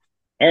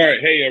All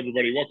right, hey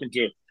everybody, welcome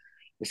to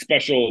a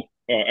special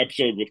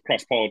episode with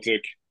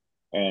CrossPolitic.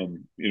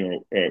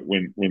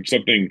 When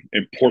something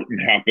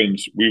important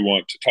happens, we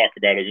want to talk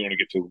about it. We want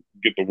to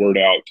get the word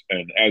out.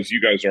 And as you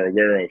guys are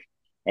aware of,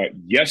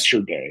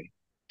 yesterday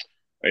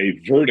a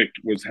verdict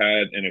was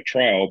had in a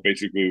trial,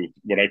 basically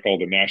what I call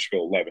the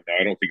Nashville 11. Now,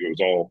 I don't think it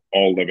was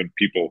all 11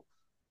 people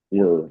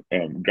were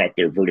got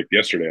their verdict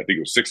yesterday. I think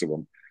it was six of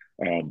them,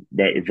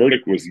 but a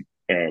verdict was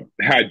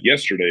had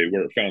yesterday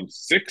where it found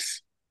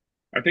six.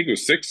 I think it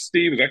was six.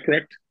 Steve, is that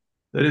correct?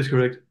 That is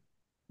correct.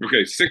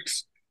 Okay,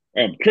 six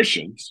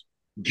Christians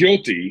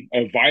guilty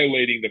of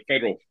violating the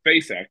federal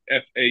FACE Act,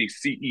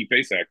 FACE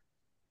FACE Act,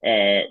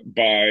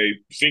 by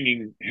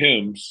singing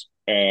hymns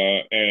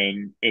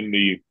and in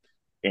the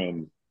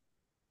um,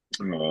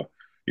 in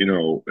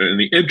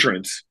the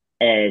entrance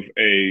of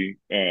a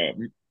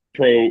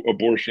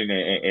pro-abortion,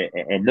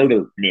 a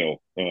murder mill,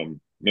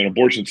 an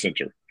abortion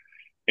center,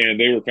 and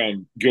they were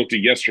found guilty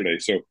yesterday.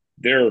 So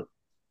they're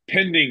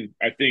pending,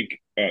 I think,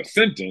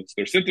 sentence.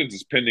 Their sentence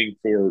is pending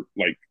for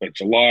like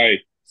July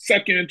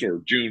 2nd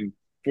or June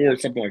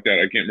 4th, something like that.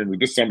 I can't remember.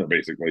 This summer,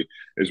 basically,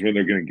 is when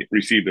they're going to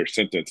receive their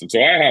sentence. And so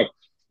I have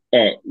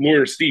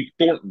lawyer Steve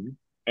Thornton.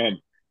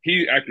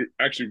 He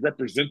actually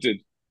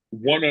represented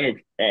one of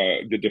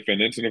the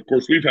defendants. And of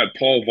course, we've had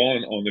Paul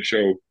Vaughn on the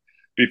show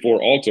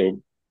before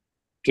also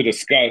to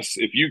discuss.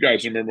 If you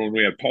guys remember when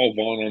we had Paul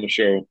Vaughn on the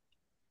show,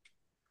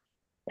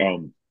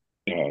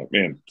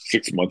 man,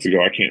 6 months ago,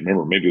 I can't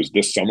remember. Maybe it was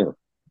this summer,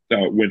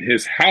 when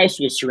his house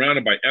was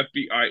surrounded by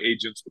FBI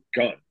agents with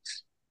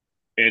guns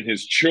and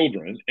his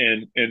children,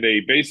 and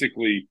they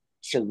basically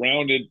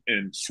surrounded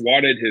and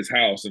swatted his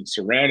house and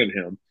surrounded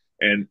him,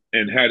 and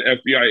had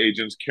FBI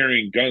agents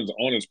carrying guns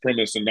on his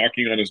premise and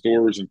knocking on his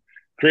doors and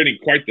creating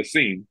quite the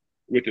scene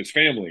with his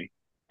family.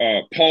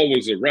 Paul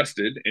was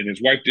arrested, and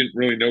his wife didn't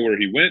really know where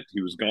he went.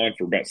 He was gone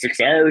for about 6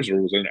 hours,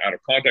 or was out of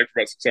contact for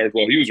about 6 hours.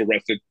 Well, he was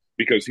arrested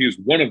because he was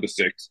one of the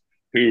six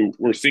who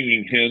were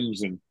singing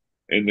hymns and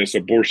in this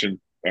abortion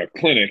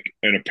clinic,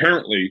 and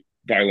apparently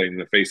violating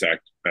the FACE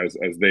Act as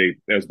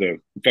the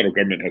federal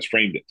government has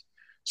framed it.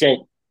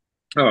 So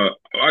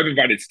I've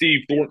invited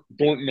Steve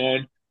Thornton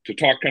on to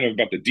talk kind of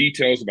about the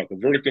details about the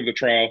verdict of the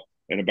trial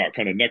and about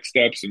kind of next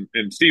steps.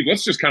 And Steve,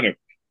 let's just kind of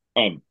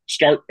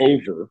start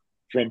over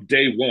from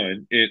day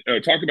one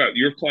and talk about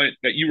your client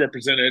that you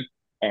represented,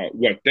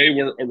 what they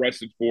were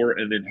arrested for,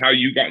 and then how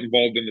you got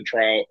involved in the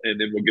trial, and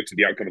then we'll get to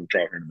the outcome of the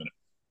trial here in a minute.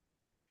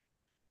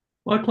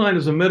 My client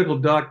is a medical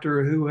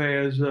doctor who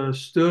has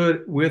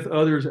stood with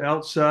others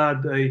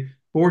outside a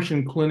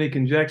abortion clinic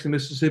in Jackson,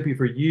 Mississippi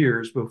for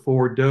years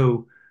before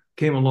Doe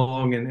came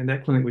along and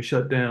that clinic was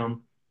shut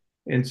down.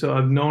 And so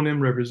I've known him,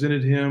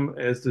 represented him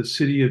as the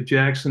city of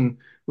Jackson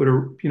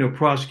would,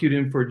 prosecute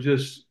him for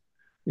just,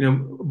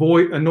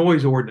 a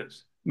noise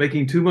ordinance,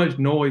 making too much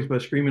noise by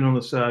screaming on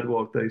the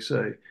sidewalk, they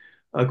say.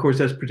 Of course,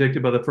 that's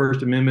protected by the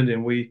First Amendment,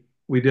 and we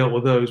dealt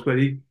with those. But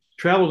he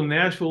traveled to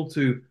Nashville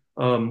to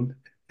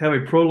have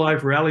a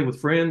pro-life rally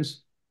with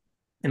friends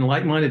and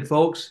like-minded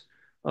folks.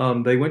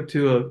 They went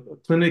to a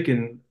clinic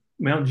in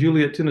Mount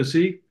Juliet,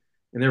 Tennessee,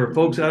 and there were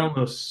folks out on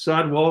the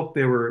sidewalk.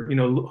 They were,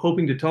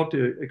 hoping to talk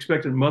to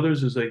expectant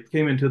mothers as they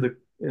came into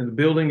in the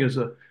building. As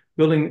a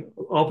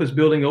office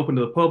building open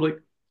to the public,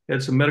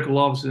 had some medical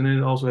offices in it.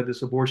 It also had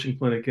this abortion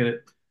clinic in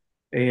it,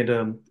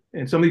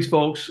 and some of these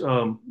folks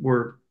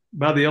were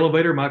by the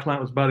elevator. My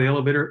client was by the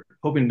elevator,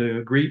 hoping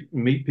to greet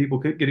and meet people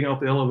getting off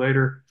the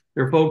elevator.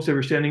 There were folks that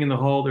were standing in the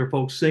hall. There were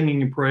folks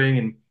singing and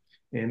praying,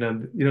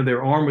 and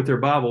they're armed with their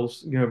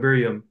Bibles.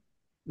 Very Yeah.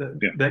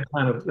 that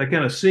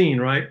kind of scene,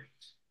 right?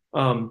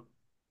 Um,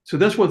 so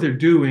that's what they're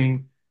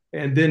doing.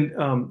 And then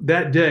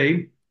that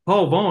day,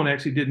 Paul Vaughn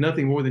actually did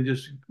nothing more than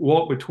just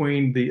walk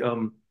between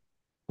the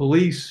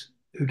police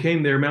who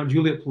came there, Mount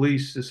Juliet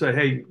police, to say,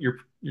 "Hey, you're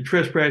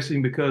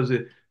trespassing because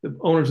the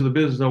owners of the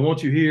business don't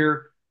want you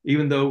here,"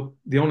 even though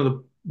the owner of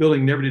the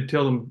building never did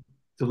tell them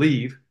to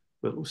leave.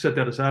 But we'll set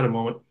that aside a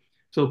moment.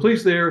 So the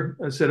police there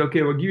said,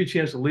 "Okay, we'll give you a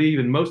chance to leave,"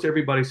 and most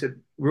everybody said,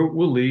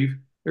 "We'll leave."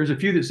 There's a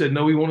few that said,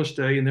 "No, we want to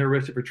stay," and they're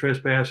arrested for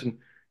trespass, and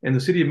the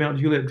city of Mount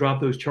Juliet dropped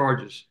those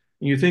charges.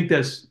 And you think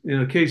that's,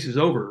 the case is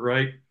over,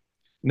 right?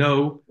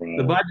 No,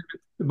 Wow.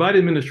 The Biden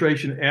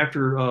administration,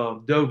 after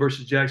Doe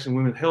versus Jackson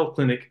Women's Health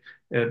Clinic,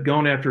 had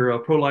gone after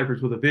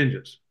pro-lifers with a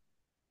vengeance.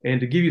 And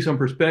to give you some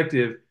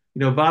perspective,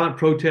 violent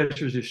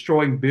protesters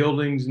destroying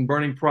buildings and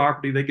burning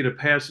property, they get a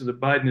pass to the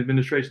Biden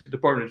administration, the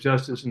Department of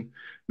Justice, and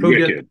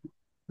protesters Wicked.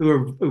 who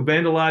are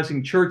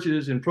vandalizing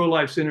churches and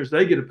pro-life centers,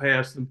 they get a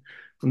pass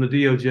from the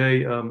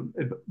DOJ,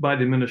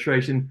 Biden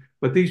administration.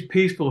 But these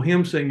peaceful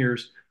hymn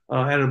singers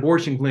at an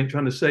abortion clinic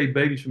trying to save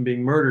babies from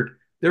being murdered,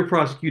 they're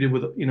prosecuted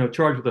with,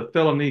 charged with a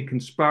felony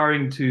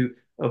conspiring to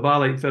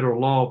violate federal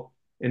law.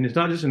 And it's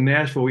not just in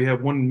Nashville. We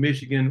have one in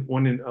Michigan,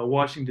 one in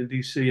Washington,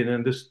 D.C., and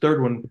then this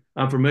third one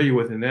I'm familiar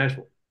with in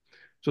Nashville.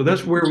 So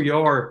that's where we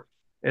are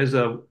as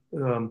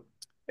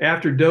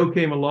after Doe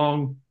came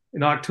along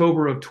in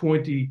October of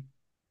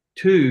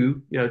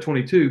 22,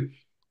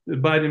 the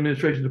Biden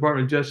administration,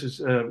 Department of Justice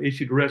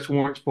issued arrest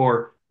warrants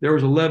for, there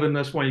was 11.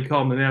 That's why you call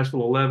them the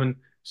Nashville 11.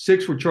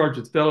 6 were charged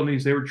with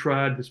felonies. They were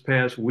tried this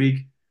past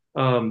week.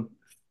 Um,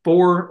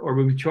 4 are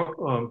will be charged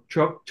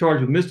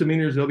with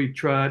misdemeanors. They'll be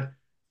tried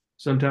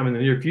sometime in the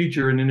near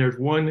future. And then there's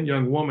one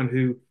young woman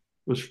who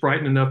was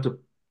frightened enough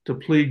to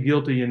plead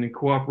guilty and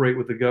cooperate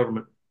with the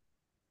government.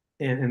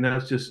 And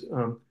that's just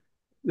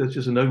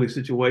an ugly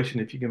situation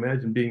if you can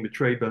imagine being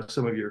betrayed by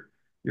some of your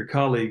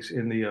colleagues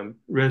in the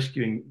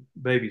rescuing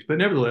babies. But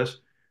nevertheless,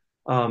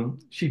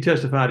 she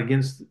testified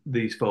against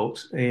these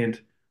folks, and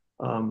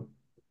um,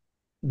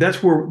 that's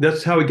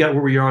how we got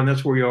where we are, and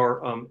that's where we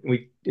are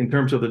we in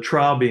terms of the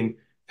trial being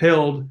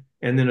held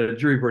and then a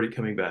jury verdict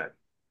coming back.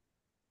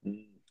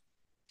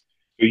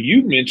 So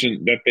you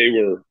mentioned that they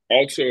were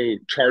also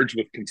charged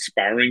with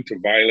conspiring to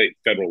violate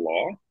federal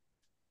law.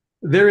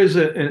 There is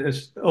an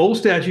old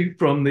statute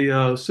from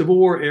the Civil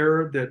War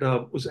era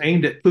that was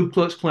aimed at Ku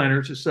Klux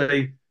Klanners to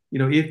say,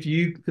 if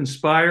you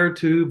conspire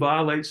to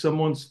violate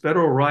someone's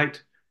federal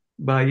right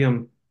by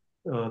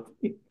uh,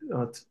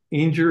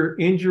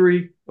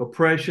 injury,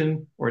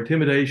 oppression, or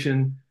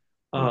intimidation,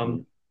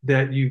 Mm-hmm.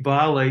 that you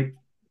violate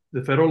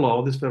the federal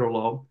law, this federal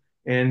law,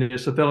 and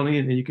it's a felony,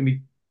 and you can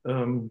be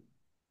um,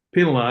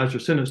 penalized or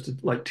sentenced to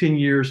like 10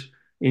 years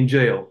in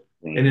jail.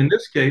 And in Wow.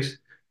 this case,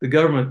 the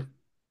government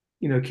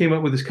came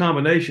up with this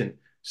combination.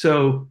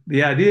 So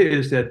the idea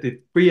is that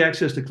the Free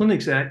Access to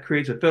Clinics Act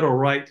creates a federal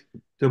right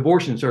to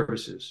abortion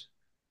services.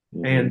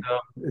 Mm-hmm.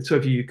 And so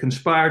if you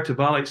conspire to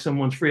violate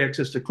someone's free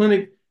access to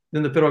clinic,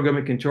 then the federal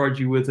government can charge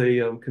you with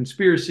a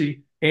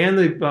conspiracy and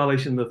the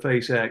violation of the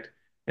FACE Act.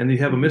 And you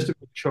have a Mm-hmm.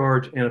 misdemeanor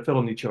charge and a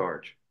felony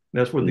charge.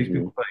 And that's what these Mm-hmm.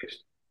 people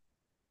faced.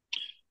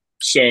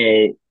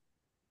 So,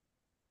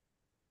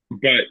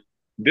 but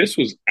this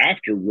was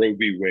after Roe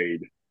v.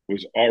 Wade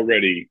was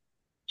already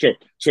so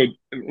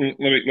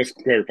let's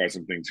clarify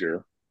some things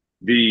here.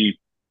 The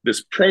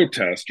this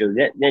protest or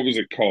what was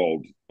it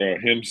called?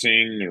 Him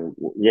sing or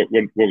what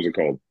was it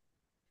called?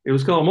 It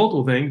was called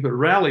multiple things, but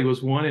rally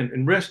was one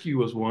and rescue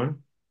was one.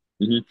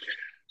 Hmm.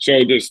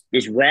 So this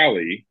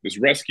rally, this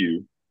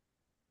rescue,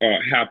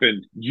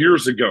 happened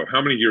years ago.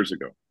 How many years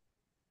ago?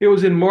 It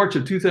was in March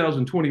of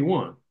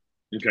 2021,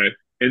 Okay,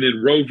 and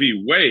then Roe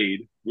v.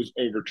 Wade was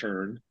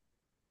overturned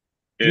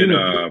in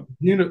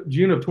June of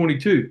June of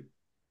 22.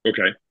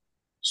 okay.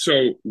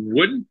 So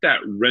wouldn't that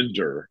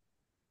render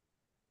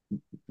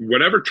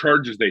whatever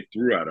charges they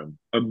threw at him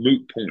a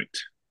moot point?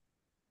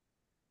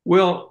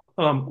 Well,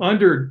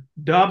 under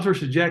Dobbs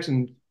versus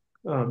Jackson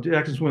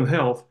Smith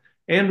Health,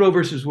 and Roe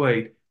versus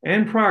Wade,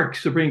 and prior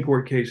Supreme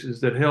Court cases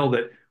that held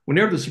that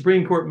whenever the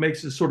Supreme Court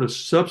makes this sort of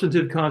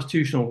substantive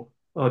constitutional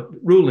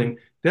ruling,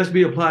 it has to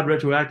be applied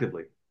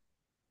retroactively.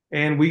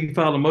 And we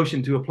filed a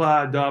motion to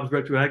apply Dobbs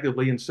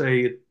retroactively and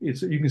say you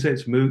can say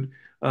it's moot.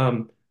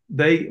 Um,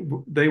 they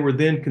were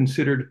then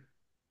considered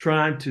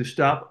trying to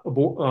stop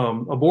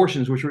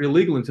abortions, which were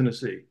illegal in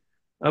Tennessee.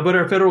 But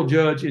our federal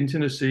judge in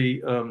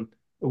Tennessee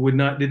did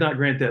not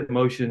grant that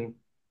motion.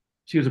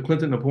 She was a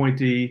Clinton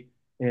appointee,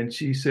 and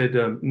she said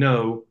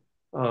no.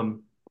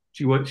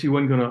 She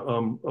wasn't going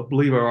to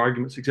believe our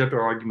arguments, accept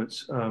our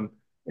arguments, and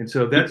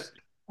so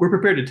we're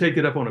prepared to take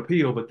it up on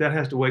appeal, but that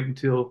has to wait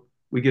until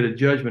we get a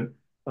judgment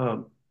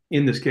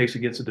in this case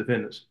against the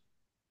defendants.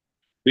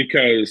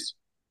 Because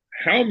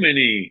how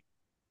many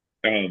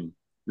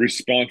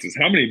responses,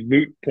 how many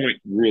moot point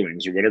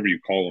rulings or whatever you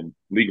call them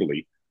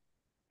legally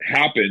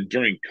happened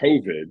during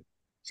COVID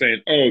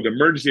saying, oh, the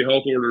emergency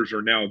health orders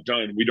are now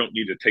done. We don't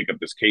need to take up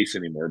this case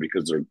anymore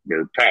because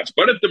they're passed.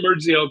 But if the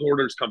emergency health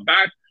orders come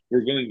back,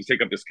 we're willing to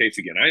take up this case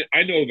again.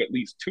 I know of at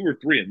least 2 or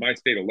 3 in my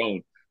state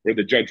alone where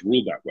the judge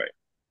ruled that way,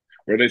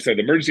 where they said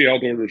the emergency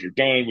health orders are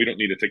done. We don't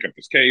need to take up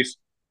this case.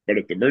 But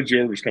if the emergency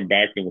orders come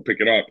back, then we'll pick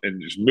it up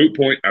and just moot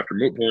point after,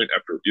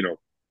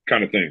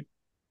 kind of thing.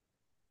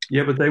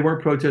 Yeah, but they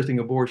weren't protesting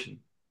abortion.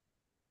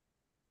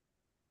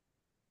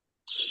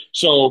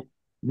 So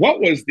what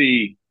was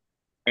the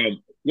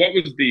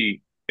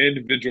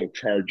individual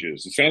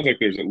charges? It sounds like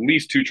there's at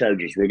least 2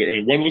 charges.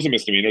 And one was a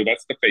misdemeanor,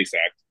 that's the FACE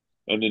Act,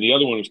 and then the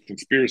other one was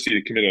conspiracy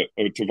to commit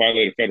to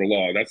violate a federal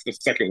law. That's the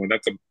second one.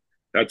 That's a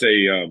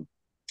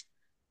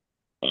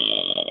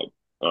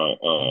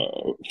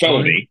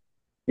felony.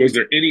 Was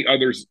there any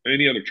other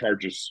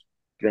charges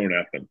thrown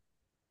at them?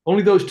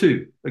 Only those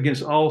 2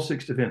 against all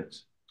 6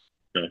 defendants.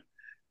 Okay.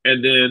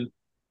 And then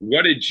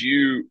what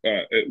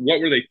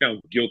were they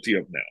found guilty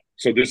of now?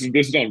 So this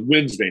is on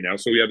Wednesday now.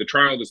 So we had the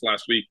trial this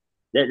last week.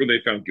 What were they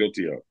found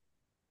guilty of?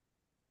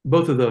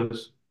 Both of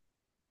those.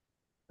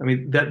 I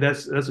mean,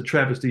 that's a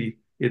travesty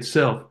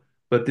itself.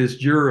 But this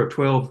juror of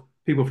 12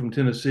 people from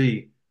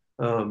Tennessee,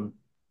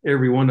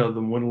 every one of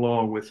them went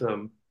along with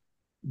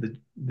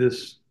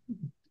this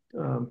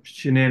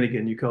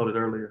shenanigan you called it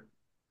earlier.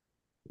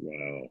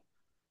 Wow.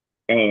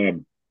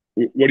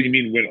 What do you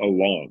mean went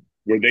along?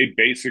 Were they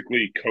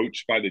basically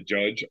coached by the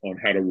judge on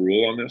how to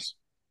rule on this?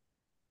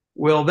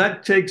 Well,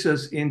 that takes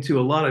us into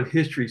a lot of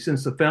history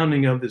since the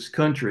founding of this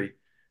country.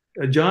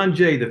 John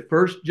Jay, the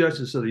first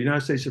justice of the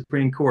United States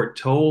Supreme Court,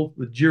 told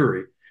the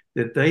jury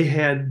that they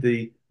had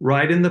the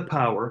right and the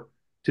power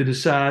to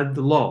decide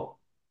the law.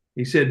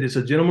 He said it's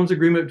a gentleman's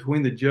agreement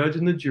between the judge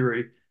and the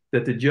jury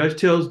that the judge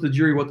tells the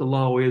jury what the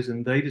law is,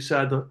 and they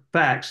decide the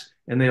facts,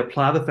 and they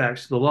apply the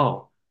facts to the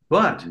law.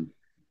 But Mm-hmm.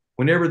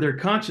 whenever their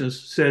conscience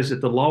says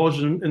that the law is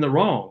in the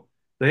wrong,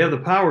 they have the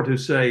power to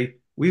say,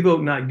 we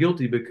vote not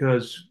guilty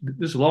because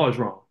this law is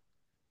wrong.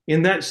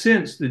 In that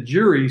sense, the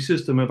jury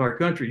system of our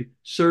country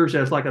serves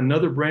as like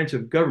another branch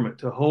of government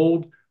to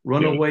hold Yeah.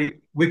 runaway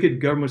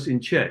wicked governments in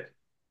check.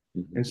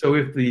 Mm-hmm. And so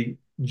if the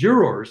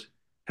jurors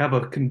have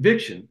a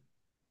conviction,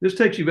 this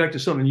takes you back to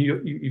something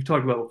you've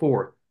talked about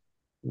before.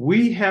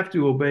 We have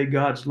to obey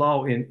God's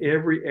law in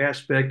every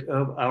aspect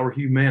of our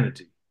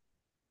humanity,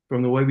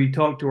 from the way we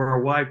talk to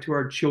our wife, to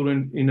our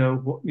children,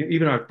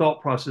 even our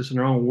thought process and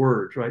our own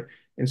words, right?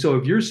 And so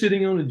if you're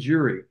sitting on a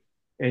jury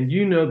and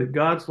you know that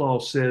God's law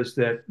says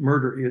that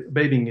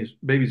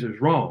babies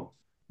is wrong,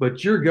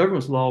 but your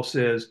government's law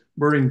says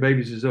murdering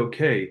babies is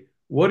okay,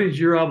 what is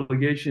your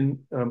obligation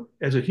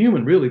as a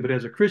human, really, but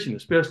as a Christian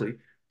especially,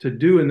 to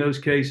do in those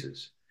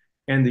cases?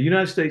 And the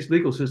United States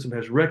legal system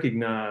has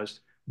recognized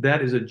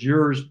that is a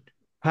juror's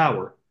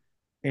power,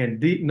 and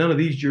none of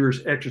these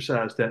jurors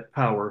exercise that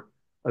power.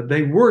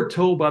 They were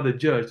told by the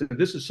judge, and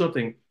this is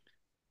something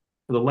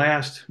for the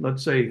last,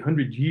 let's say,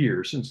 100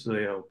 years since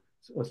the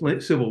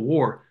Civil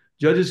War.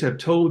 Judges have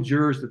told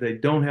jurors that they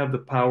don't have the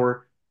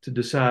power to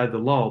decide the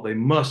law. They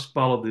must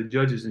follow the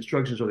judge's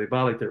instructions or they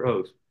violate their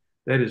oath.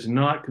 That is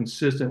not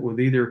consistent with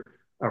either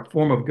our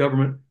form of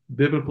government,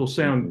 biblical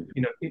sound,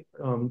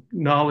 Mm-hmm.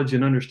 knowledge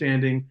and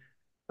understanding.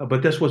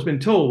 But that's what's been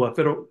told by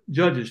federal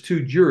judges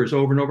to jurors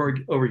over and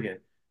over again.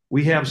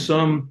 We have Mm-hmm.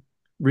 some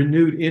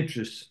renewed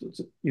interest,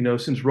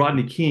 since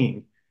Rodney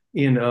King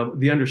in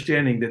the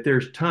understanding that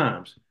there's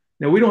times.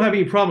 Now, we don't have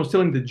any problems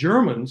telling the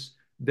Germans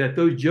that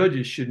those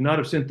judges should not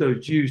have sent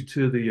those Jews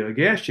to the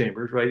gas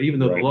chambers, right? Even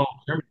though the Right. law,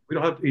 we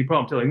don't have any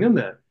problem telling them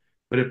that.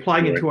 But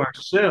applying it Right. to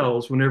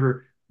ourselves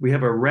whenever we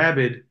have a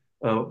rabid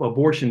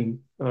abortion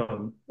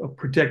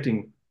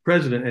protecting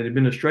president and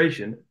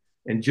administration,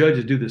 and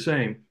judges do the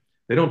same,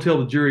 they don't tell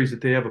the juries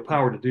that they have a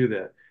power to do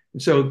that.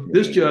 And so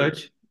this Right.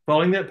 judge,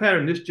 following that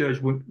pattern, this judge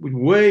went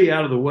way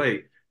out of the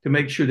way to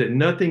make sure that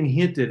nothing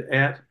hinted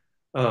at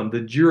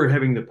the juror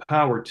having the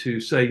power to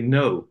say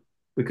no,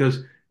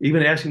 because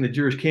even asking the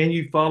jurors, can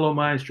you follow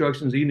my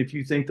instructions even if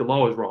you think the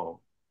law is wrong?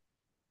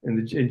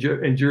 And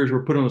jurors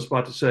were put on the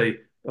spot to say,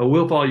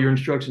 we'll follow your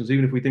instructions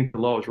even if we think the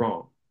law is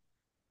wrong.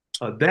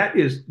 That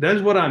is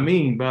what I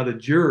mean by the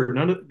juror.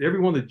 Every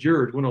one of the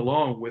jurors went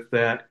along with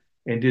that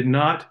and did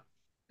not,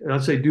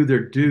 I'd say, do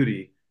their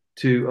duty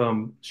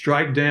to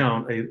strike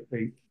down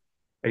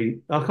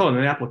I'll call it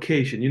an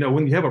application.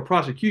 When you have a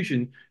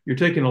prosecution, you're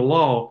taking a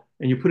law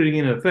and you're putting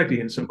it in effect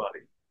against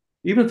somebody.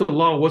 Even if the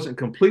law wasn't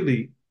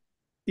completely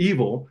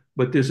evil,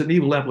 but there's an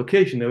evil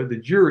application of it, the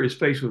juror is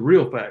faced with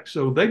real facts.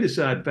 So they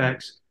decide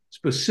facts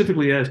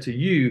specifically as to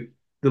you.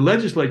 The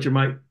legislature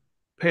might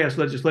pass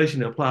legislation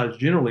that applies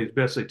generally as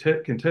best they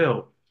can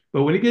tell.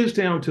 But when it gets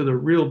down to the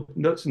real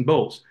nuts and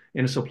bolts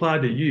and it's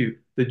applied to you,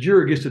 the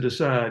juror gets to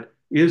decide,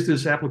 is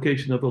this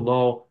application of the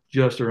law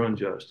just or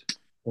unjust?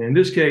 And in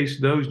this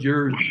case, those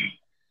jurors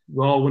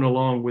all went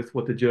along with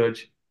what the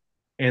judge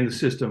and the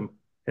system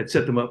had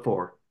set them up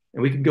for.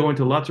 And we could go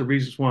into lots of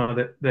reasons why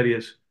that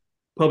is.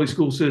 Public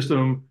school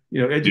system,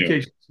 Yeah.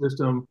 education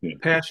system, Yeah.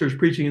 pastors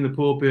preaching in the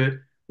pulpit.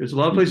 There's a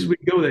lot of places Mm-hmm. we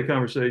can go with that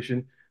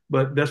conversation,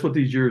 but that's what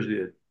these jurors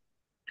did.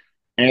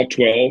 All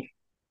 12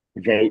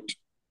 vote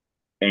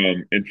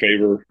in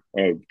favor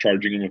of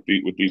charging him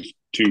with these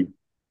two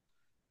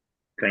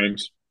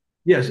crimes.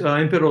 Yes,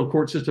 in federal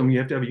court system, you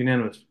have to have a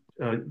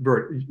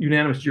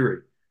unanimous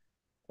jury.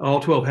 All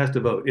 12 has to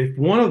vote.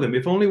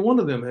 If only one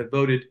of them had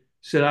voted,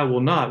 said, I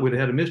will not, we'd have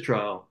had a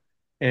mistrial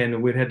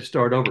and we'd had to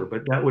start over.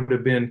 But that would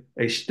have been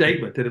a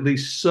statement that at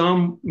least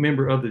some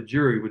member of the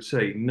jury would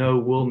say, no,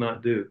 will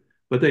not do.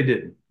 But they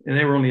didn't. And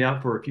they were only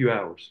out for a few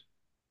hours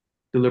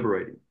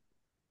deliberating.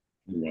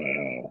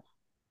 Wow.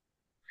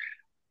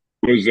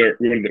 Was it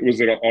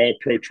an all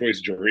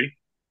pro-choice jury?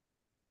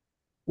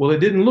 Well, it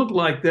didn't look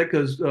like that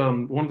because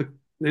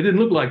they didn't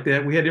look like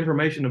that. We had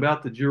information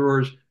about the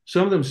jurors.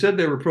 Some of them said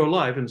they were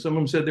pro-life, and some of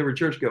them said they were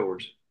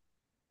churchgoers.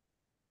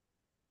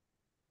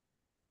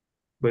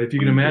 But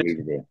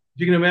Unbelievable. if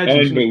you can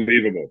imagine,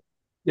 Unbelievable.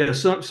 yeah,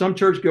 some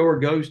churchgoer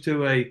goes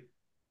to a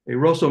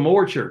Russell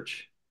Moore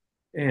church,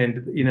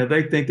 and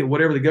they think that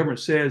whatever the government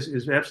says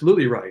is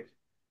absolutely right.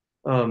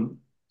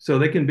 So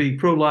they can be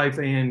pro-life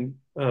and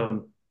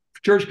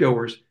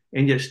churchgoers,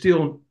 and yet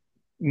still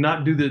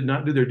not do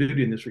their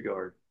duty in this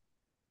regard.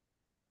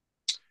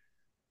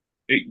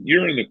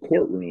 You're in the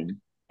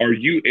courtroom. Are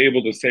you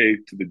able to say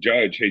to the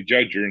judge, "Hey,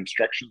 judge, your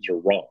instructions are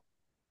wrong"?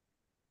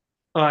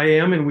 I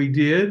am, and we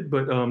did,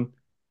 but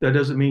that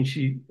doesn't mean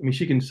she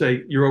can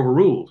say you're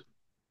overruled.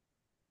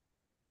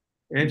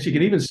 And she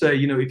can even say,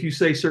 if you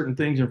say certain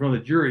things in front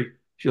of the jury,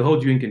 she'll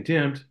hold you in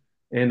contempt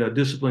and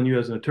discipline you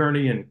as an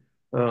attorney. And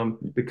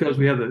because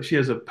she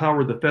has a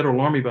power of the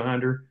federal army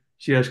behind her,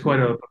 she has quite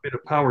a bit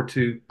of power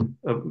to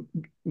uh,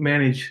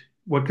 manage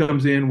what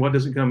comes in, what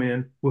doesn't come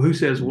in, well, who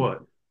says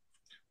what.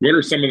 What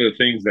are some of the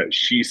things that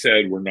she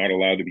said were not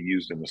allowed to be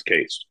used in this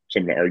case?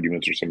 Some of the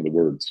arguments or some of the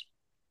words?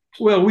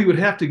 Well, we would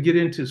have to get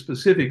into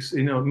specifics,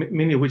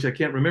 many of which I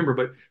can't remember,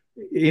 but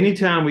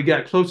anytime we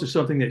got close to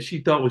something that she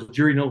thought was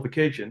jury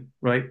nullification,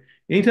 right?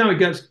 Anytime we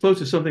got close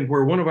to something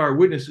where one of our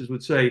witnesses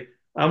would say,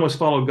 I must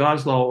follow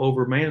God's law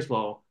over man's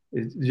law,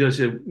 it just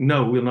said,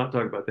 no, we'll not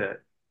talk about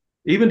that.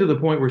 Even to the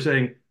point we're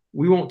saying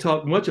we won't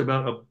talk much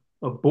about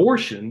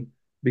abortion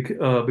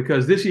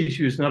because this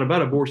issue is not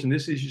about abortion.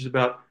 This issue is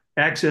about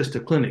access to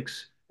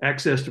clinics,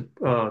 access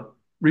to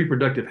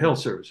reproductive health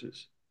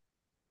services.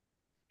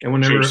 And So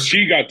whenever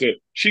define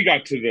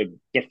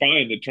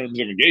the terms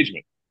of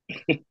engagement.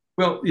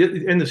 Well,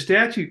 in the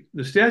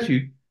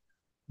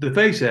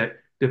FACE Act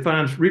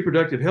defines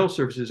reproductive health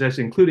services as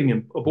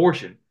including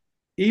abortion,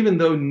 even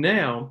though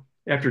now,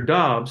 after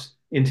Dobbs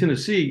in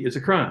Tennessee, it's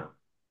a crime.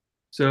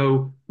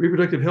 So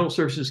reproductive health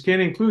services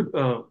can include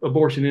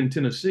abortion in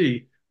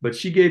Tennessee, but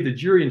she gave the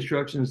jury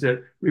instructions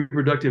that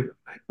reproductive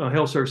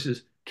health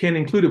services can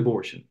include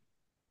abortion.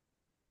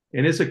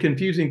 And it's a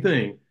confusing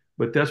thing,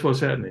 but that's what's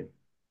happening.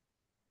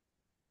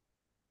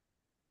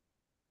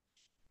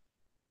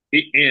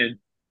 And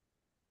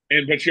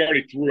but she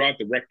already threw out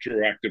the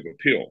retroactive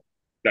appeal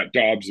that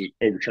Dobbs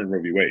overturned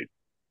Roe v. Wade.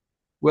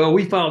 Well,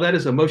 we filed that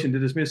as a motion to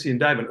dismiss the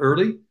indictment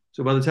early.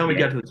 So by the time we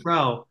got to the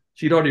trial,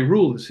 she'd already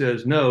ruled that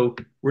says, no,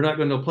 we're not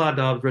going to apply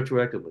Dobbs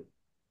retroactively.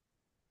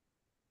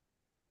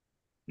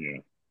 Yeah.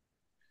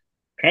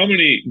 How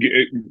many,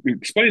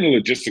 explain the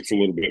logistics a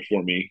little bit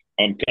for me.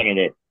 I'm kind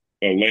of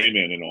a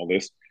layman in all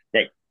this,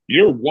 but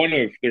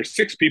there's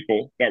 6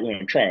 people that were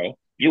on trial.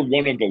 You're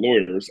one of the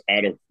lawyers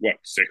out of what,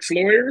 6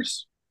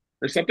 lawyers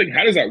or something?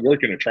 How does that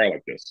work in a trial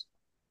like this?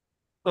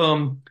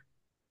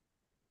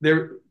 There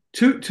are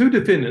two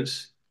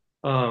defendants.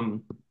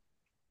 Cal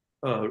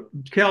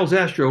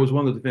Zastro was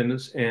one of the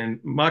defendants, and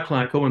my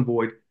client, Cohen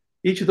Boyd.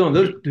 Each of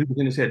those 2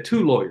 defendants had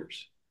 2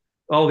 lawyers.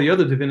 All the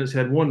other defendants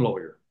had 1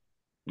 lawyer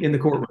in the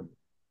courtroom.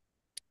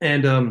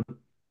 And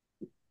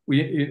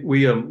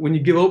when you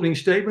give opening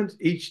statements,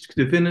 each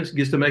defendant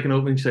gets to make an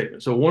opening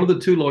statement. So one of the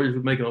 2 lawyers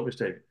would make an opening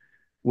statement.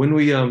 When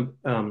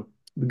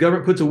the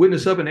government puts a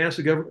witness up and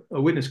asks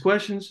a witness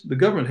questions, the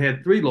government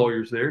had 3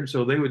 lawyers there, and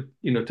so they would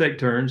take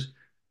turns,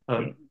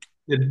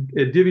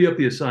 divvy up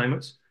the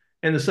assignments.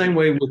 And the same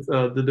way with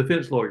the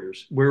defense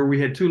lawyers, where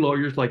we had 2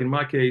 lawyers. Like in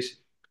my case,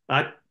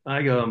 I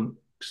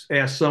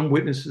asked some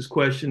witnesses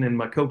question, and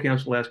my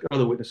co-counsel asked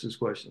other witnesses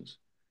questions.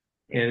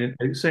 And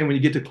same when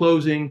you get to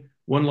closing,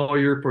 1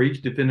 lawyer for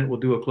each defendant will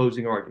do a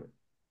closing argument.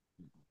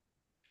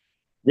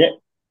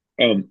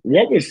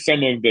 What was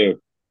some of the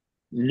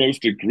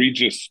most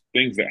egregious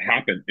things that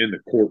happened in the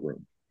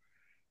courtroom?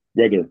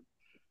 Whether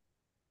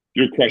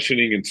you're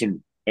questioning and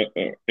some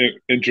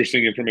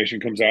interesting information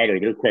comes out, or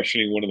they're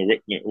questioning one of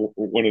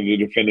the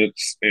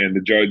defendants, and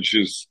the judge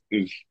is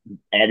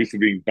obviously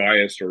being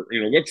biased, or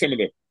what's some of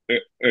the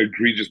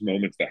egregious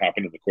moments that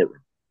happened in the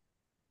courtroom?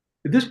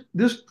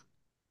 This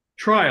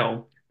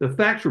trial, the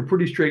facts were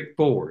pretty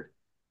straightforward.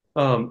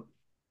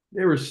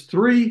 There was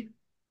 3.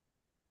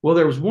 Well,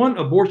 there was 1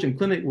 abortion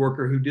clinic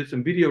worker who did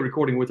some video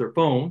recording with her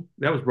phone.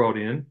 That was brought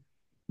in.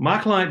 My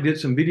client did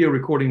some video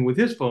recording with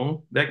his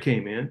phone. That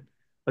came in.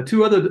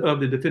 2 other of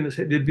the defendants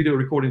did video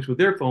recordings with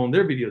their phone.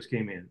 Their videos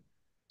came in.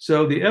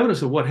 So the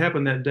evidence of what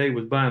happened that day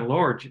was by and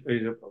large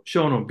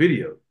shown on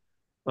video.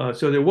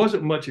 So there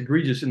wasn't much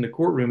egregious in the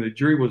courtroom. The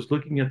jury was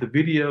looking at the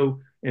video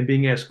and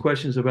being asked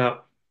questions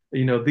about,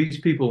 these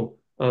people.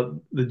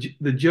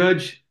 The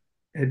judge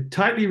had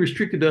tightly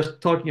restricted us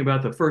talking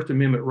about the First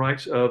Amendment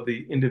rights of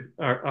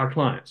our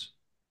clients.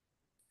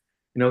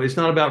 It's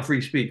not about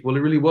free speech. Well, it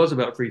really was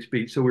about free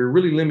speech. So we were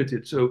really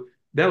limited. So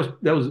that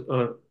was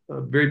a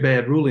very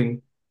bad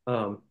ruling.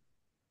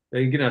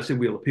 Again, I said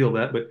we'll appeal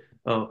that, but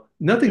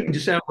nothing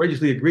just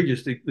outrageously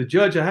egregious. The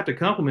judge, I have to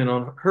compliment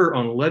on her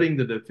on letting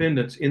the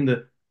defendants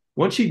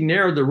once she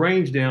narrowed the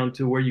range down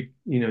to where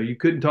you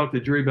couldn't talk to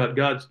the jury about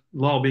God's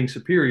law being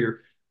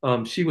superior.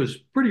 She was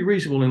pretty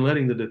reasonable in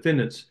letting the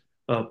defendants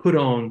put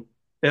on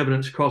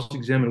evidence,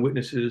 cross-examine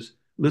witnesses,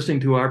 listening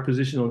to our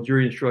position on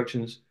jury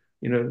instructions.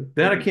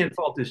 That I can't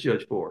fault this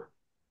judge for.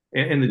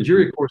 And the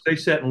jury, of course, they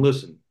sat and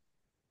listened.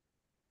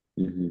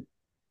 Mm-hmm.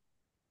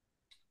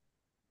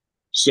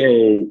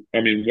 So, I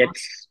mean,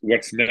 what's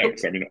next?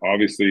 I mean,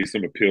 obviously,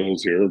 some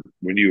appeals here.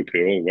 When you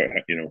appeal,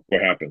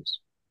 what happens?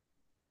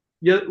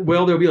 Yeah,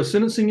 well, there'll be a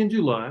sentencing in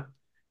July,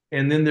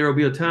 and then there will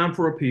be a time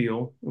for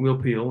appeal, and we'll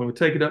appeal, and we'll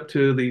take it up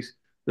to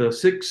the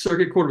Sixth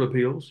Circuit Court of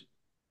Appeals.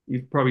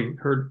 You've probably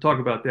heard talk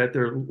about that.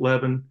 There are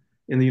 11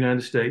 in the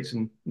United States.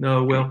 And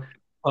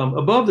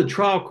above the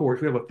trial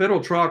courts, we have a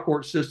federal trial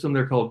court system.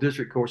 They're called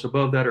district courts.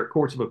 Above that are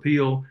courts of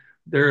appeal.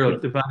 They're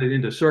divided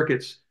into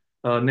circuits.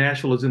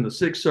 Nashville is in the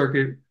Sixth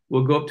Circuit.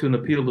 We'll go up to an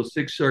appeal to the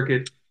Sixth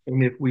Circuit.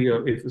 And if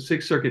the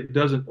Sixth Circuit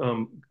doesn't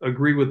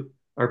agree with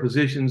our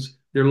positions,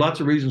 there are lots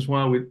of reasons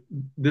why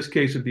this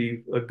case would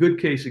be a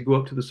good case to go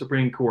up to the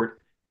Supreme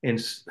Court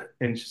and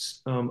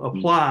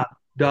apply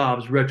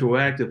Dobbs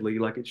retroactively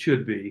like it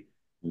should be.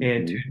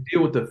 And to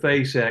deal with the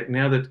FACE Act,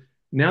 now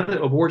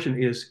that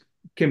abortion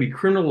can be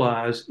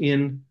criminalized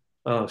in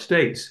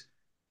states,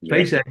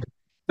 FACE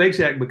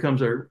Act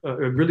becomes a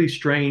really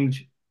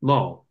strange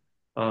law.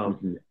 Hmm. Of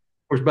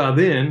course, by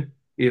then,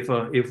 if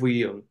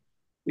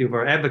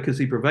our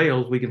advocacy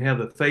prevails, we can have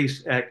the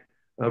FACE Act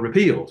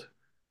repealed,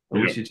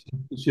 Yeah. which it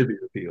should be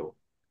repealed.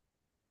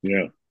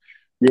 Yeah.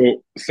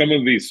 Will some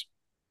of these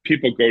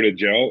people go to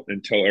jail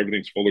until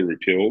everything's fully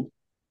repealed?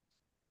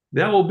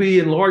 That will be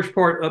in large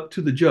part up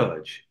to the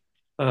judge.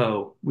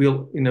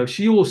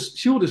 She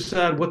will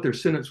decide what their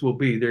sentence will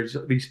be. There's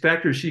these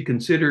factors she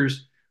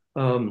considers.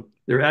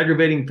 They're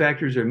aggravating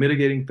factors, they're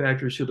mitigating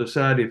factors. She'll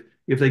decide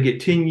if they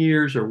get 10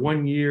 years or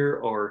 1 year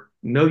or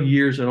no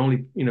years and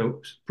only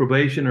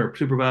probation or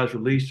supervised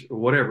release or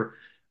whatever.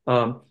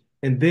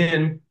 And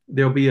then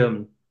there'll be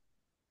a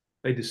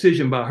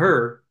decision by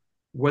her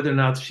whether or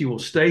not she will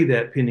stay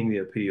that pending the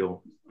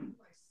appeal.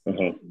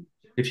 Uh-huh.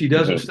 If she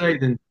doesn't Uh-huh. stay,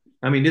 then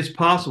I mean, it's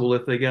possible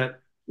if they got,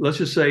 let's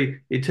just say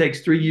it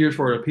takes 3 years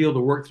for an appeal to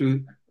work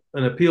through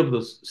an appeal to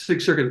the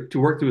Sixth Circuit to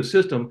work through a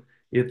system.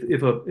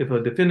 If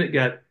a defendant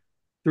got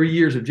 3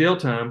 years of jail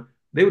time,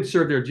 they would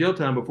serve their jail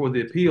time before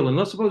the appeal. And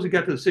let's suppose it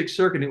got to the Sixth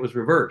Circuit and it was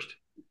reversed.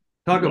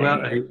 Talk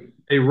about Wow.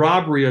 a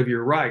robbery of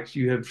your rights.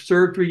 You have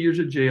served 3 years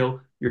of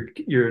jail.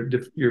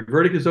 Your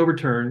verdict is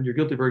overturned. Your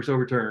guilty verdict is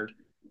overturned,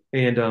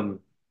 and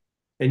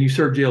and you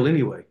serve jail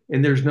anyway.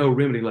 And there's no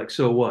remedy. Like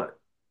so what?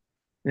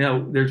 Now,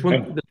 Oh, there's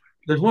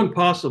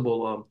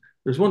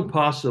one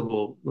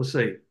possible, let's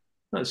say,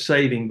 not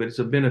saving, but it's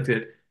a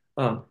benefit.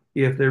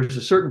 If there's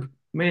a certain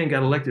man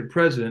got elected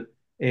president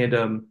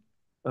and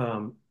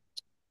um,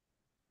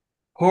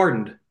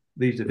 pardoned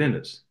these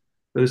defendants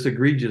for this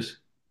egregious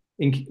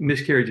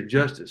miscarriage of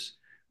justice,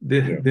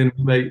 yeah. then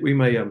we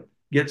may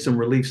get some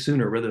relief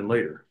sooner rather than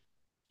later.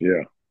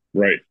 Yeah.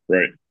 Right.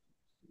 Right.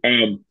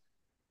 Um,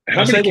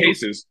 how I many say that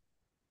cases?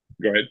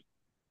 Go ahead.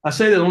 I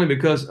say that only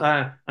because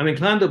I'm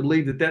inclined to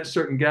believe that that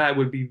certain guy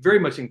would be very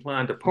much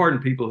inclined to pardon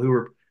people who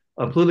are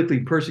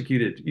politically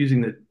persecuted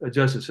using the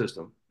justice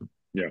system.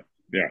 Yeah.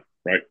 Yeah.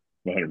 Right.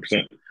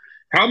 100%.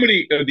 How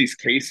many of these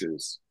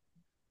cases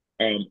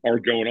are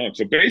going on?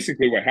 So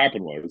basically, what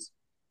happened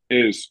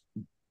is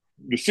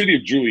the city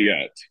of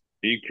Juliet.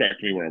 You can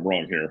correct me where I'm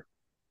wrong here.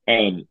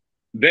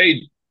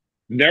 They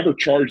never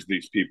charged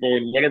these people,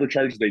 and whatever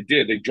charges they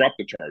did, they dropped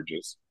the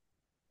charges.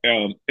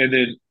 And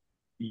then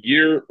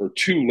year or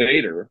two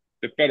later,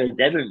 the federal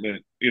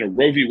government,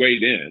 Roe v.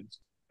 Wade ends,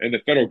 and the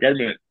federal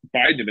government,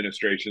 Biden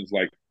administration's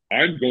like,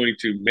 I'm going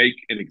to make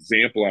an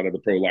example out of the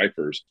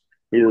pro-lifers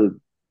who are,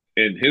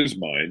 in his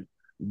mind,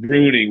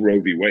 ruining Roe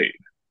v. Wade.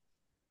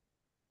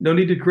 No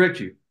need to correct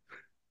you.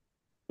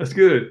 That's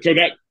good. So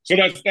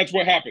that's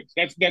what happens.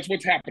 That's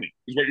what's happening,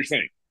 is what you're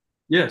saying.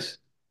 Yes,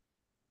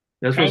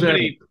 that's How what's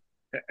happening.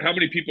 many how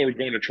many people are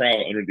going to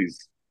trial under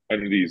these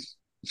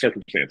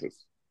circumstances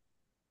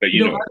that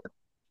You you know, know?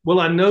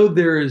 well, I know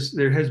there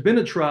has been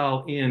a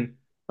trial in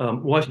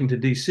Washington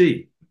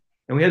D.C.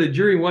 and we had a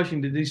jury in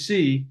Washington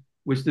D.C.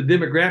 which the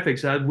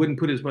demographics I wouldn't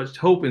put as much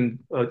hope in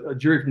a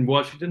jury from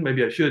Washington.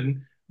 Maybe I shouldn't,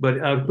 but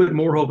I would put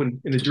more hope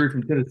in a jury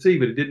from Tennessee.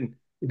 But it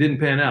didn't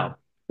pan out.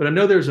 But I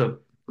know there's a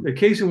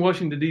case in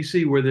Washington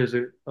D.C. where there's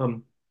a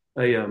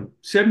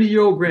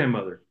 70-year-old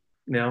grandmother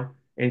now,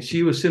 and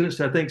she was sentenced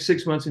to, I think,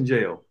 6 months in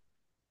jail.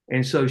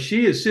 And so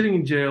she is sitting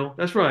in jail.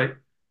 That's right.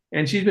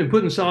 And she's been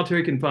put in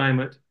solitary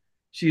confinement.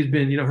 She's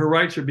been, her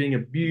rights are being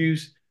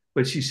abused,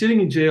 but she's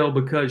sitting in jail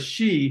because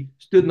she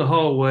stood in the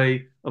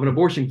hallway of an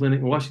abortion clinic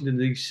in Washington,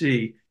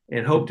 D.C.,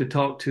 and hoped to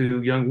talk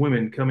to young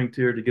women coming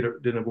to her to get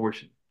an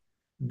abortion.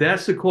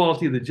 That's the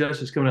quality of the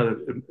justice coming out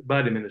of the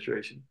Biden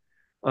administration.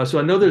 So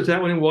I know there's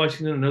that one in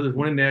Washington. I know there's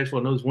one in Nashville.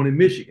 I know there's one in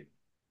Michigan.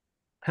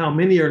 How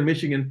many are in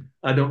Michigan?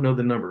 I don't know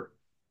the number.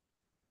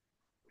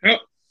 How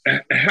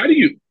how do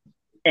you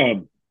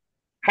um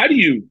how do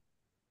you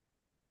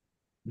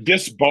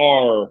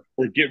disbar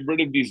or get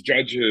rid of these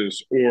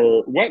judges,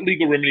 or what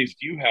legal remedies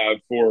do you have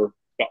for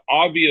the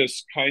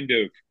obvious kind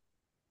of,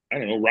 I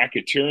don't know,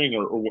 racketeering,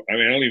 or I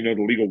mean, I don't even know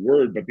the legal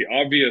word, but the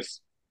obvious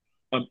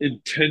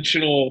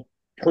intentional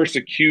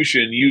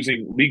persecution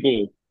using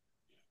legal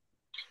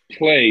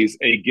plays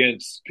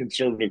against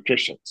conservative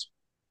Christians?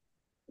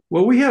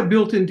 Well, we have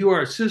built into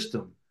our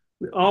system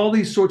all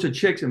these sorts of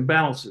checks and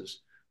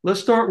balances. Let's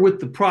start with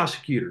the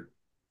prosecutor.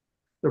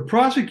 The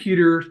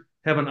prosecutors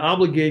have an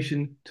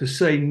obligation to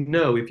say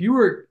no. If you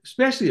were,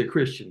 especially a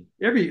Christian,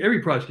 every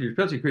prosecutor,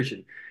 especially a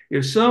Christian,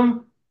 if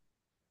some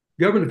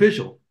government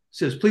official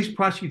says, please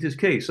prosecute this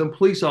case, some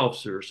police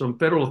officer, some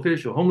federal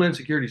official, Homeland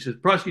Security says,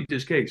 prosecute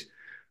this case,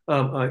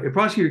 a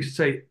prosecutor can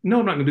say, no,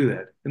 I'm not going to do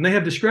that. And they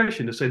have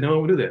discretion to say, no, I'm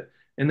going to do that.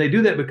 And they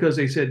do that because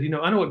they said,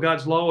 I know what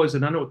God's law is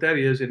and I know what that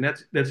is, and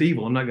that's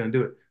evil. I'm not going to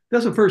do it.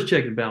 That's the first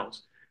check and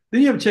balance.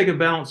 Then you have a check and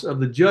balance of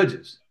the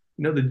judges.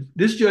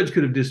 This judge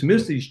could have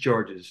dismissed these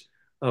charges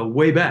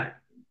way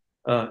back.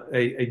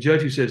 A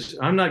judge who says,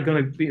 I'm not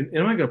going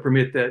to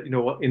permit that,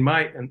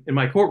 in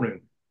my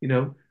courtroom.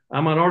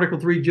 I'm an Article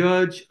 3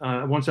 judge.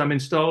 Once I'm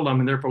installed, I'm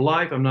in there for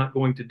life. I'm not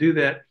going to do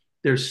that.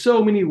 There's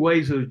so many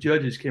ways those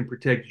judges can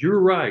protect your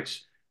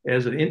rights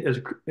as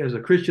a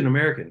Christian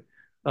American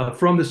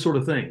from this sort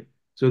of thing.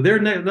 So they're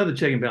another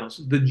check and balance.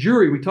 The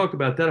jury, we talked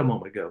about that a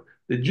moment ago.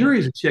 The Yeah. jury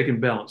is a check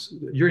and balance.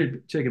 The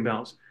jury check and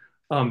balance.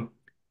 Um,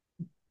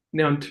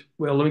 Now,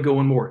 well, let me go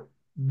one more.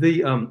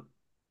 The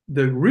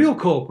the real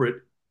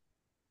culprit,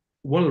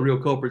 one of the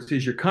real culprits,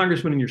 is your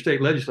congressmen and your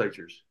state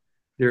legislatures.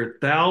 There are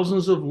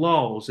thousands of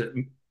laws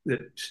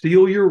that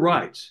steal your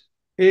rights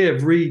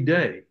every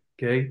day.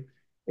 Okay,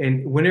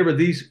 and whenever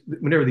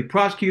the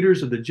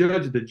prosecutors or the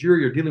judge or the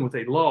jury are dealing with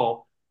a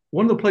law,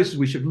 one of the places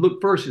we should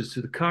look first is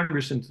to the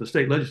Congress and to the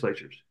state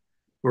legislatures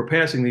who are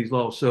passing these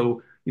laws.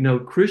 So,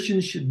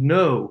 Christians should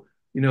know,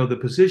 the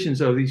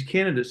positions of these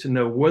candidates to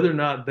know whether or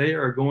not they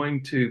are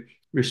going to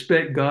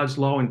respect God's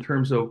law in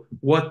terms of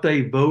what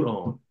they vote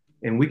on.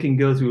 And we can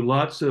go through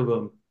lots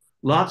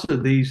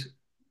of these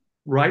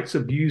rights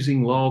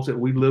abusing laws that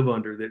we live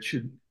under that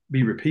should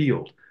be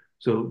repealed.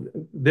 So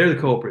they're the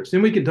culprits.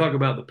 Then we can talk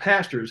about the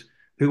pastors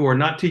who are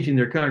not teaching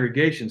their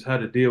congregations how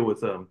to deal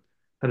with them.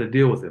 I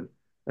deal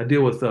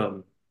with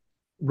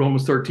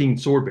Romans 13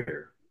 sword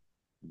bearer,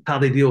 how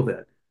they deal with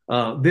that.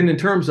 Then in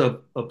terms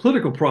of a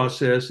political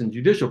process and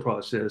judicial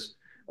process,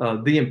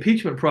 the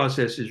impeachment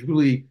process is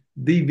really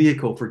the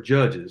vehicle for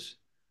judges.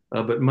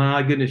 But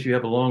my goodness, you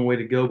have a long way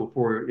to go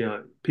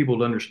before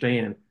people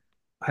understand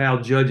how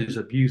judges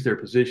abuse their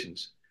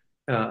positions.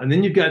 And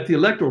then you've got the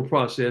electoral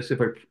process.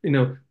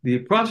 The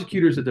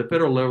prosecutors at the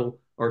federal level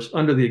are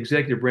under the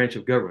executive branch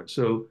of government,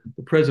 so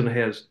the president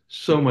has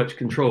so much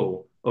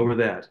control over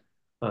that.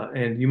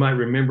 And you might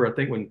remember, I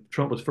think when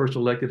Trump was first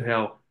elected,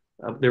 how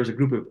there was a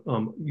group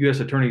of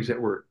U.S. attorneys that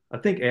were, I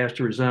think, asked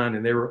to resign,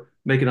 and they were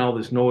making all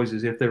this noise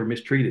as if they were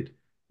mistreated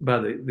by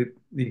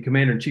the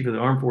commander in chief of the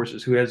armed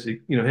forces, who has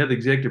head of the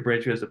executive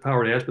branch, who has the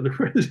power to ask for the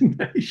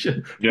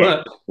resignation.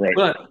 Yeah,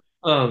 right.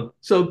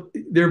 So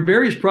there are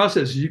various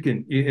processes you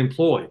can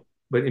employ,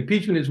 but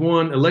impeachment is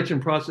one, election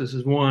process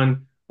is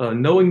one,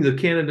 knowing the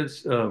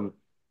candidates,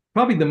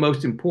 probably the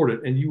most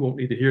important, and you won't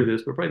need to hear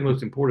this, but probably the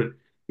most important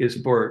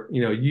is for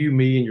you,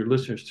 me, and your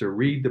listeners to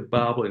read the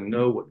Bible and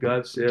know what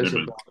God says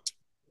Amen. about it.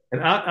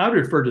 And I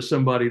refer to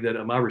somebody that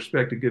I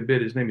respect a good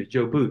bit. His name is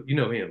Joe Boot. You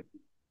know him.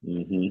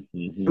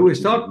 He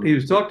was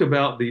talked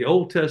about the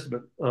Old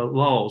Testament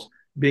laws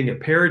being a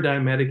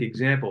paradigmatic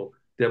example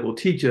that will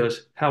teach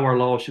us how our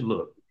laws should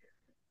look.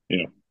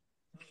 Yeah.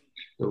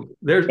 So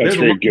that's there's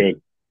very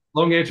good.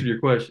 Long answer to your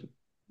question.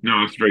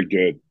 No, that's very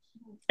good.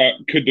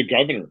 Could the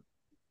governor,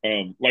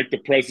 like the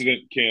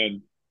president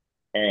can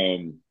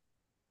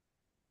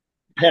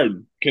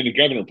pardon? Can the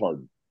governor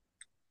pardon?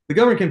 The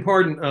governor can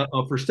pardon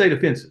for state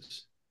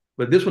offenses,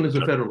 but this one is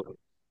a federal law.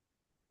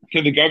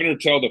 Can the governor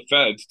tell the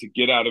feds to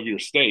get out of your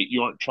state?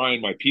 You aren't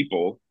trying my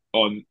people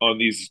on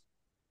these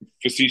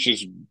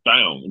facetious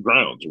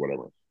grounds or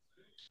whatever.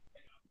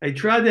 They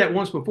tried that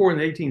once before in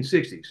the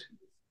 1860s.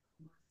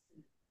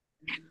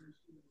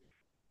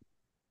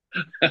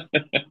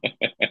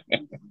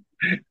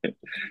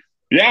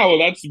 Yeah, well,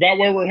 that's about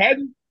where we're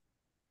heading.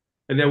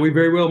 And then we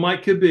very well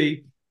could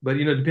be, but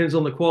it depends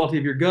on the quality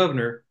of your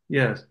governor.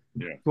 Yes,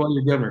 yeah.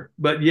 Quality of your governor.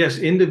 But yes,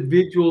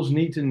 individuals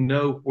need to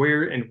know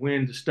where and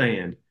when to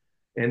stand,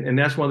 and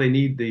that's why they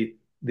need the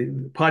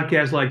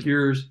podcasts like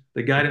yours,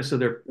 the guidance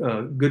of their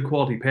good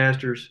quality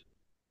pastors.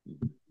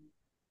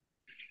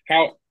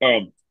 How's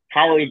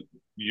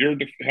your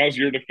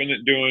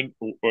defendant doing?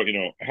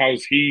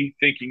 How's he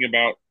thinking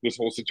about this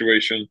whole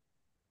situation?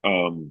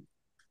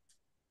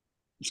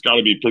 It's got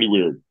to be pretty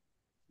weird.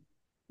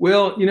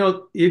 Well,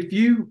 if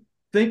you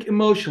think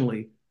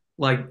emotionally,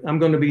 like I'm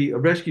going to be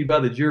rescued by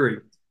the jury,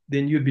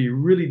 then you'd be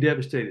really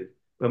devastated.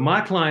 But my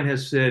client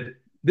has said,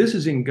 this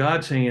is in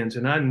God's hands,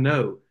 and I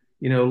know,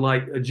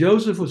 like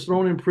Joseph was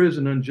thrown in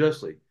prison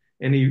unjustly,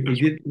 and he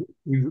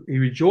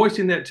rejoiced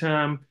in that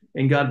time,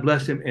 and God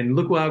blessed him, and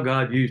look how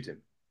God used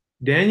him.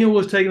 Daniel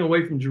was taken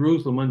away from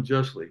Jerusalem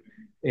unjustly,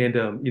 and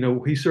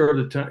he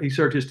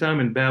served his time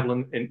in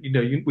Babylon, and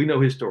we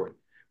know his story.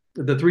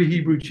 The three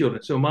Hebrew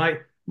children. So my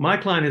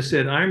client has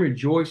said, I'm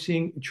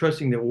rejoicing,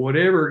 trusting that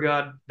whatever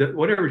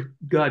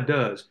God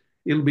does,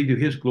 it'll be to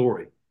His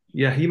glory.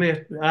 Yeah, he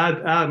may.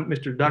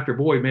 Mr. Dr.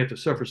 Boyd may have to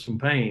suffer some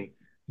pain,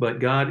 but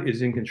God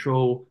is in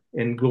control,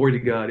 and glory to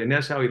God. And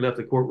that's how he left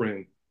the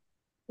courtroom.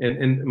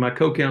 And my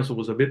co-counsel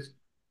was it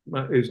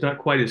was not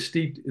quite as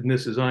steeped in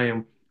this as I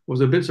am,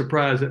 was a bit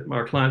surprised at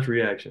our client's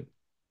reaction.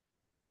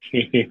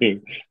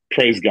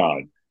 Praise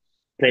God.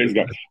 Praise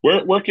God.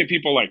 Where can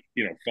people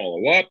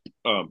follow up,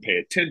 pay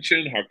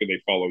attention? How can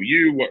they follow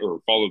you, or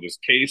follow this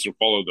case, or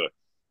follow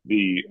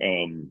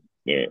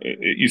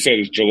you said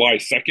it's July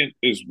 2nd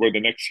is where the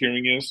next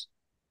hearing is?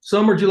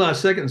 Some are July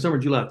 2nd and some are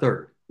July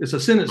 3rd. It's a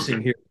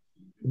sentencing hearing.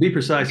 To be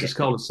precise, It's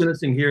called a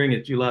sentencing hearing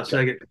at July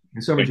 2nd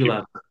and some are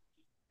July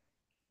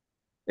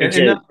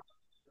 3rd.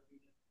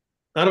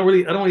 I don't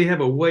really have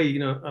a way,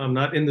 I'm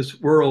not in this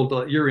world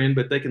you're in,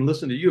 but they can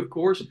listen to you, of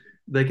course.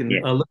 They can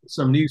look at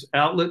some news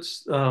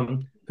outlets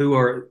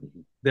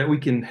that we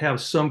can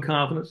have some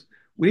confidence.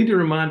 We need to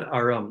remind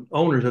our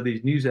owners of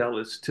these news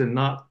outlets to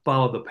not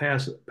follow the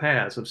paths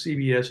of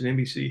CBS and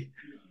NBC.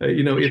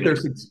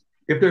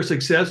 If they're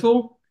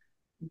successful,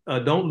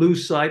 don't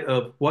lose sight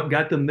of what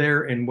got them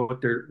there and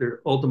what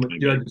their ultimate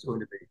judge is going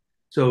to be.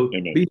 So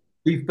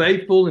be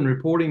faithful in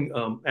reporting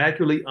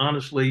accurately,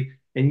 honestly,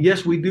 And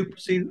yes, we do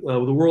see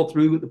the world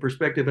through the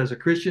perspective as a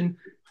Christian.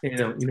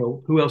 And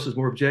who else is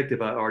more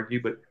objective? I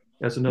argue, but Yeah,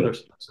 that's another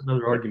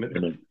yeah, argument.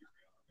 amen.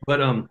 But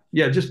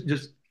yeah,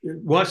 just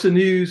watch the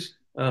news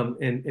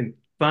and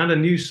find a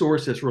news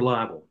source that's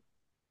reliable.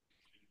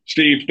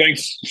 Steve,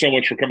 thanks so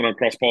much for coming on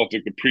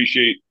CrossPolitic.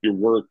 Appreciate your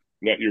work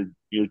that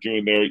you're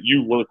doing there.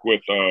 You work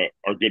with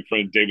our good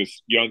friend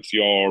Davis Yuntz.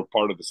 Y'all are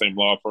part of the same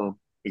law firm.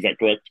 Is that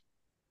correct?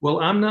 Well,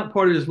 I'm not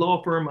part of his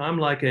law firm. I'm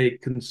like a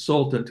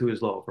consultant to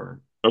his law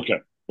firm. Okay.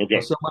 Okay.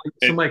 And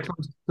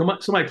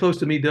Somebody close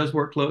to me does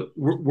work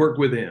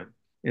with him,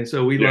 and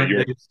so we yeah, like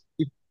Davis.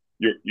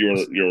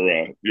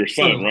 your son,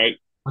 Son-in-law, right?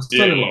 my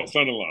Yeah, yeah, son-in-law.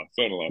 son-in-law,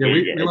 son-in-law. Yeah, There we,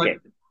 you we go. like Okay.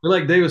 we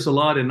like Davis a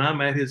lot, and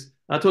I'm at his.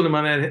 I told him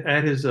I'm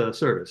at his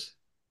service.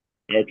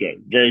 Okay.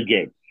 Very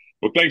good.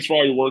 Well, thanks for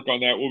all your work on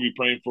that. We'll be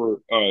praying for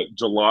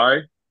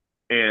July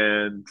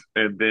and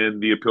then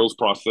the appeals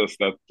process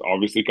that's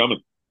obviously coming.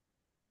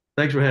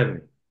 Thanks for having me.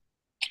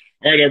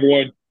 All right,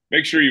 everyone.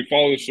 Make sure you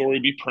follow the story.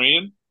 Be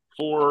praying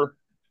for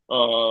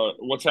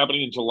what's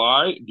happening in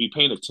July. Be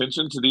paying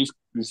attention to these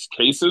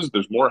cases.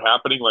 There's more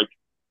happening, like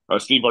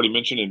Steve already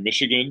mentioned, in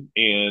Michigan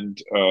and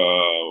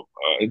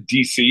in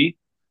DC.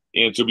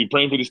 And so be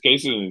praying for these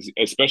cases, and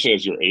especially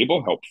as you're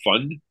able, help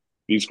fund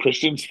these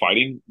Christians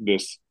fighting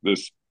this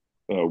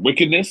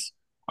wickedness.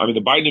 I mean,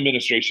 the Biden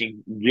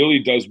administration really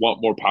does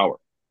want more power,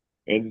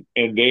 and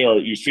they are.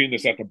 You've seen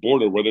this at the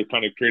border where they're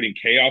kind of creating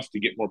chaos to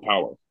get more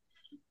power.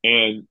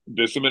 And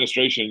this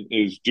administration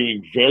is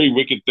doing very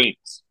wicked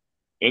things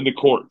in the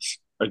courts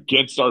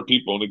against our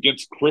people and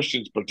against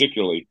Christians,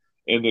 particularly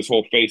in this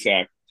whole FACE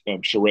Act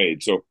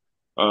charade. So,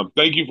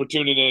 thank you for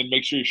tuning in.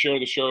 Make sure you share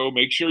the show.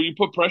 Make sure you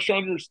put pressure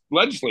on your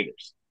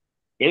legislators.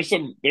 There's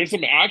some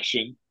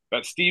action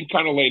that Steve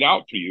kind of laid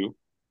out for you,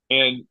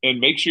 and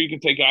make sure you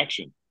can take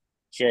action.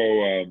 So,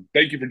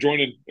 thank you for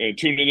joining and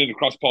tuning in to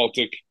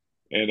CrossPolitic,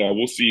 and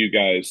we'll see you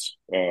guys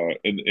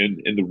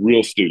in the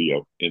real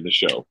studio in the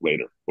show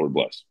later. Lord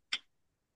bless.